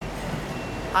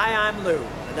Hi, I'm Lou.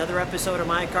 Another episode of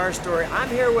My Car Story. I'm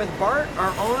here with Bart,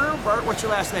 our owner. Bart, what's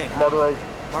your last name? Mardirosian.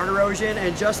 Mardirosian.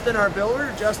 And Justin, our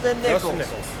builder, Justin Nichols. Justin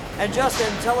Nichols. And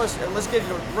Justin, tell us, let's get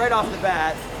you right off the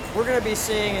bat, we're going to be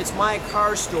seeing It's My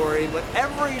Car Story, but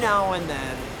every now and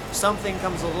then, something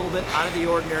comes a little bit out of the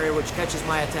ordinary, which catches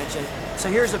my attention. So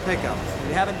here's a pickup.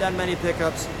 We haven't done many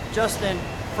pickups. Justin,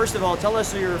 first of all, tell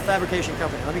us your fabrication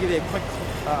company. Let me give you a quick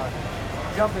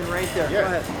jump in right there. Yeah. Go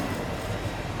ahead.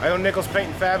 I own Nichols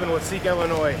Paint Fab in Watseka,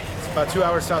 Illinois. It's about 2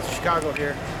 hours south of Chicago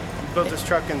here. We built this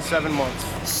truck in 7 months.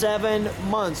 7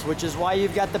 months, which is why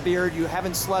you've got the beard. You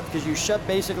haven't slept because you shut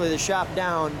basically the shop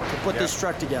down to put this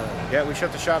truck together. Yeah, we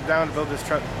shut the shop down to build this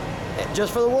truck.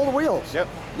 Just for the world of wheels. Yep.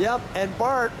 Yep. And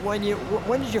Bart, when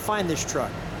did you find this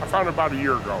truck? I found it about a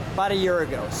year ago. About a year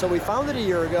ago. So we found it a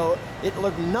year ago. It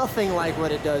looked nothing like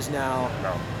what it does now.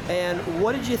 No. And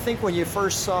what did you think when you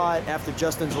first saw it after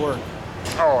Justin's work?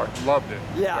 Oh, I loved it.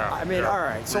 Yeah, I mean, all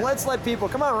right. So let's let people,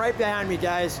 come on right behind me,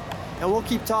 guys, and we'll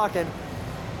keep talking.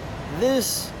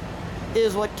 This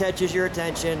is what catches your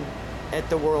attention at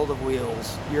the World of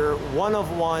Wheels. Your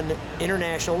one-of-one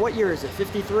international, what year is it,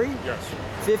 53? Yes.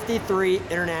 53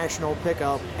 international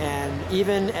pickup, and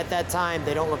even at that time,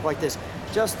 they don't look like this.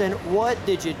 Justin, what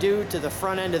did you do to the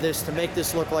front end of this to make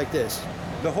this look like this?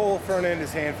 The whole front end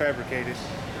is hand fabricated.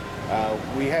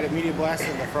 We had it media blasted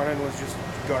and the front end was just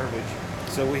garbage.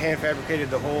 So we hand fabricated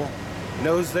the whole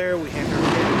nose there, we hand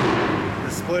fabricated the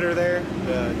splitter there,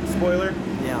 the spoiler.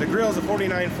 Yeah. The grill's a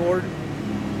 49 Ford.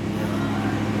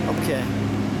 Okay.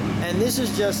 And this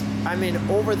is just, I mean,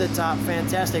 over the top,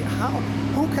 fantastic.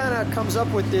 Who kind of comes up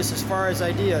with this as far as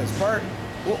ideas? Bart,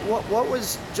 what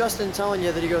was Justin telling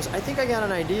you that he goes, I think I got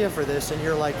an idea for this, and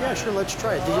you're like, yeah, sure, let's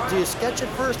try it. Do you sketch it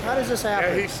first? How does this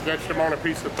happen? Yeah, he sketched them on a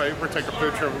piece of paper, take a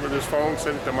picture of it with his phone,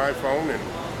 send it to my phone,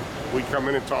 and we come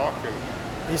in and talk.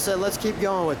 And He said, let's keep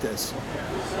going with this.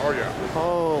 oh yeah.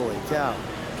 Holy cow.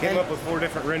 Came up with 4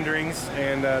 different renderings,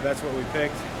 and that's what we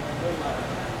picked.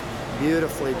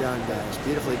 Beautifully done, guys.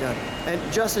 Beautifully done.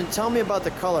 And Justin, tell me about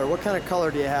the color. What kind of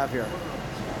color do you have here?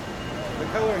 The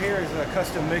color here is a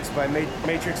custom mix by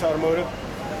Matrix Automotive.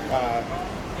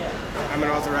 I'm an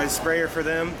authorized sprayer for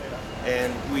them,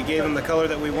 and we gave them the color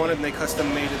that we wanted, and they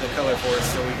custom made the color for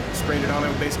us. So we sprayed it on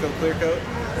there with base coat, clear coat.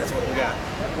 That's what we got.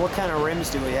 What kind of rims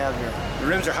do we have here? The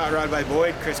rims are hot rod by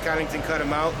Boyd. Chris Connington cut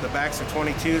them out. The backs are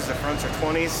 22s, the fronts are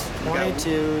 20s.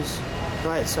 22s.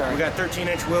 Go ahead, sorry. We got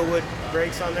 13-inch Willwood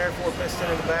brakes on there, 4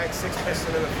 piston in the back, 6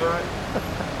 piston in the front.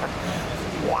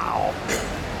 Wow.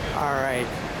 All right.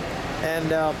 And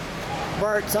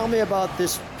Bart, tell me about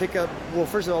this pickup. Well,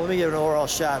 first of all, let me give an overall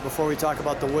shot before we talk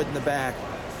about the wood in the back.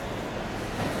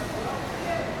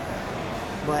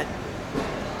 But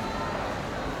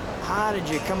how did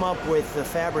you come up with the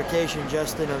fabrication,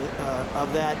 Justin,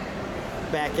 of that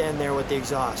back end there with the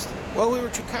exhaust? Well, we were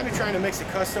kind of trying to mix it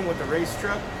custom with the race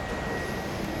truck.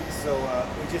 So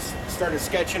we just started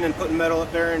sketching and putting metal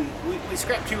up there, and we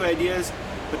scrapped 2 ideas,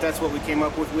 but that's what we came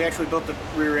up with. We actually built the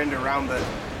rear end around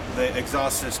the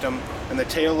exhaust system, and the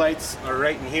tail lights are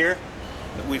right in here.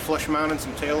 We flush mounted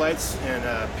some tail lights and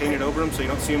painted over them so you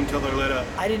don't see them until they're lit up.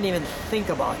 I didn't even think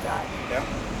about that. Yeah.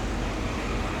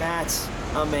 That's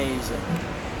amazing.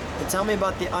 And tell me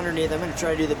about the underneath. I'm going to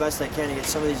try to do the best I can to get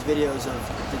some of these videos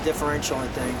of the differential and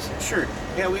things. Sure.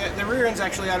 Yeah, the rear end's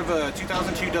actually out of a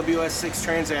 2002 WS6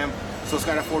 Trans Am, so it's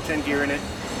got a 410 gear in it.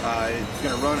 It's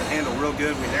going to run and handle real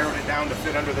good. We narrowed it down to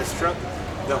fit under this truck.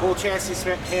 The whole chassis is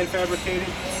hand fabricated.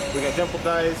 We got dimple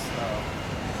dies.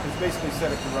 It's basically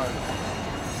set up to run.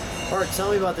 Bart,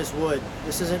 tell me about this wood.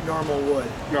 This isn't normal wood.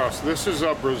 No, so this is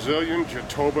a Brazilian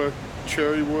Jatoba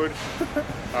cherry wood.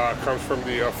 Comes from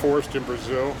the forest in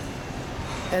Brazil.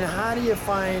 And how do you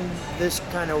find this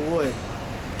kind of wood?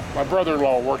 My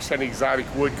brother-in-law works at an exotic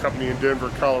wood company in Denver,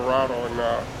 Colorado,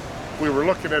 and we were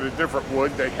looking at a different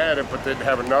wood. They had it, but didn't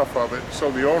have enough of it.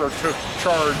 So the owner took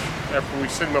charge after we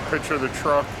sent him a picture of the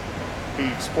truck.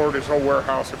 He explored his whole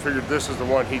warehouse and figured this is the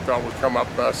one he thought would come up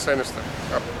best. Sent us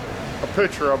a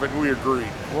picture of it, and we agreed.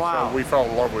 Wow. So we fell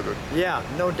in love with it. Yeah,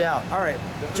 no doubt. All right.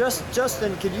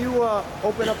 Justin, could you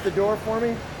open up the door for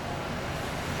me?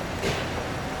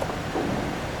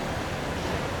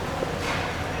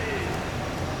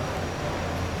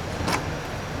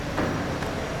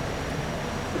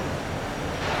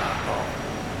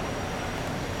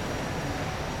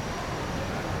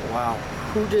 Wow.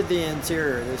 Who did the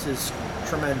interior? This is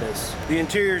tremendous. The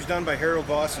interior is done by Harold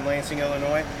Voss in Lansing,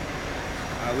 Illinois.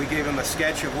 We gave him a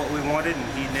sketch of what we wanted,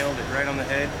 and he nailed it right on the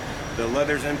head. The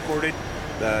leather's imported.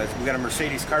 We got a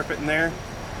Mercedes carpet in there.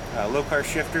 Low car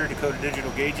shifter, Dakota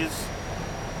digital gauges.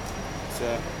 It's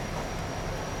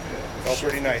all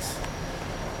pretty nice.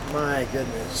 My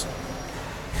goodness.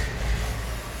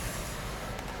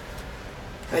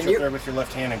 Reach up there with your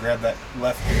left hand and grab that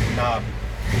left knob.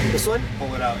 This one?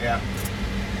 Pull it out, yeah.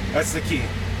 That's the key.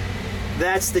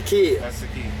 That's the key. That's the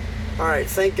key. All right,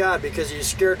 thank God, because you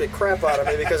scared the crap out of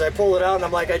me because I pulled it out and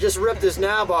I'm like, I just ripped this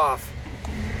knob off.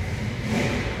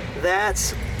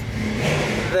 That's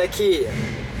the key.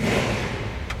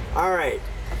 All right.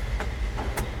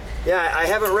 Yeah, I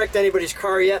haven't wrecked anybody's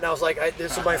car yet, and I was like,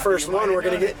 this is my first one. We're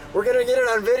gonna get it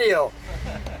on video.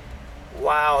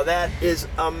 Wow, that is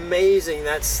amazing.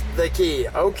 That's the key.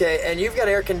 Okay, and you've got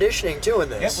air conditioning too in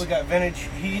this. Yep, we got vintage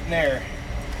heat and air.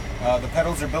 The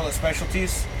pedals are built at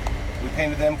Specialties. We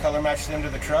painted them, color matched them to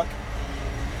the truck.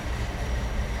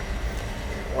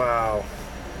 Wow,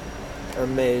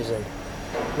 amazing.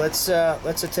 Let's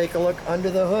take a look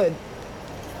under the hood.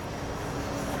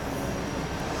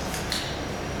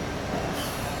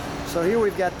 So here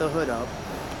we've got the hood up,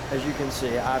 as you can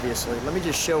see, obviously. Let me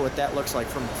just show what that looks like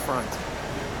from the front.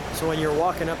 So when you're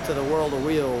walking up to the World of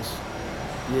Wheels,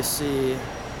 you see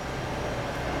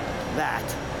that.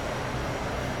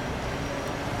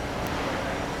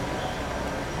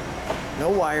 No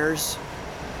wires,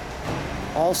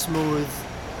 all smooth.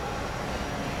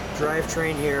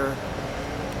 Drivetrain here.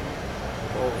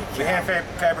 Holy cow. We hand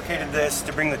fabricated this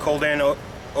to bring the cold air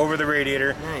over the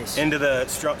radiator. Nice. Into the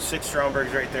 6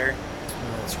 Strombergs right there.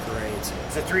 That's great.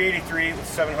 It's a 383 with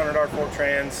 700 R4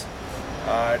 trans.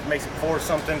 It makes it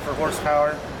 4-something for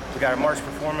horsepower. We got a March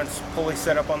Performance pulley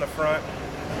set up on the front.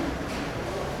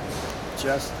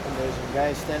 Just amazing.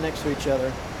 Guys, stand next to each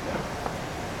other.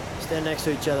 Stand next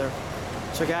to each other.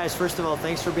 So guys, first of all,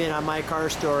 thanks for being on My Car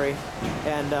Story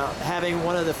and having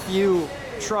one of the few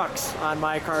trucks on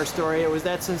My Car Story. It was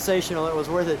that sensational, it was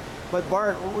worth it. But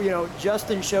Bart, you know,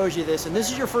 Justin shows you this, and this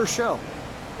is your first show.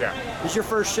 Yeah. This is your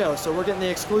first show, so we're getting the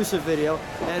exclusive video.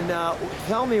 And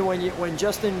tell me when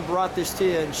Justin brought this to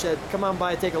you and said, come on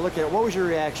by, take a look at it, what was your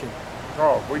reaction?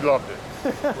 Oh, we loved it.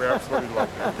 We absolutely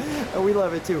loved it. And we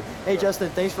love it too. Hey Justin,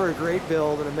 thanks for a great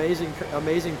build, an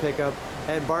amazing pickup.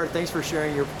 And Bart, thanks for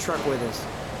sharing your truck with us.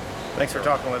 Thanks for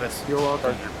talking with us. You're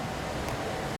welcome. Thank you.